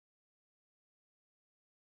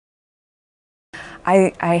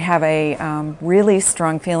I have a really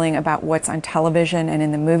strong feeling about what's on television and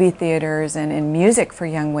in the movie theaters and in music for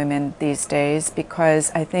young women these days,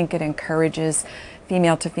 because I think it encourages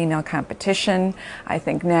female-to-female competition. I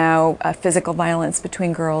think now physical violence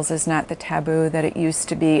between girls is not the taboo that it used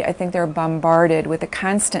to be. I think they're bombarded with a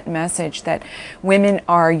constant message that women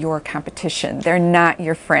are your competition. They're not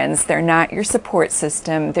your friends. They're not your support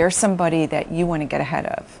system. They're somebody that you want to get ahead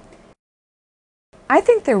of. I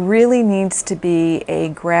think there really needs to be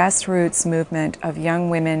a grassroots movement of young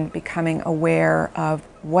women becoming aware of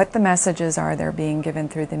what the messages are they're being given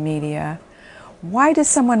through the media. Why does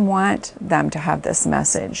someone want them to have this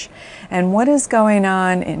message? And what is going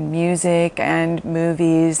on in music and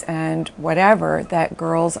movies and whatever that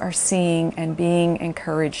girls are seeing and being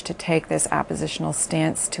encouraged to take this oppositional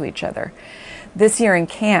stance to each other? This year in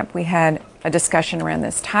camp, we had a discussion around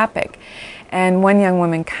this topic. And one young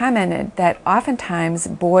woman commented that oftentimes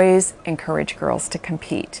boys encourage girls to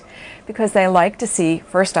compete because they like to see,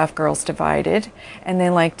 first off, girls divided, and they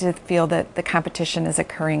like to feel that the competition is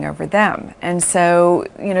occurring over them. And so,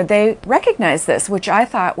 they recognize this, which I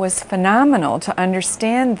thought was phenomenal, to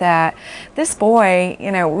understand that this boy,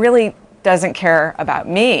 really doesn't care about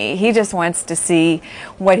me. He just wants to see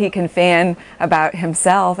what he can fan about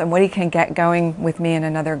himself and what he can get going with me and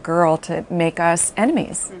another girl to make us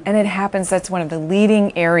enemies. And it happens, that's one of the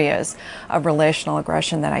leading areas of relational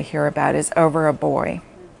aggression that I hear about, is over a boy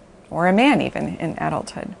or a man even in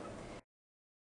adulthood.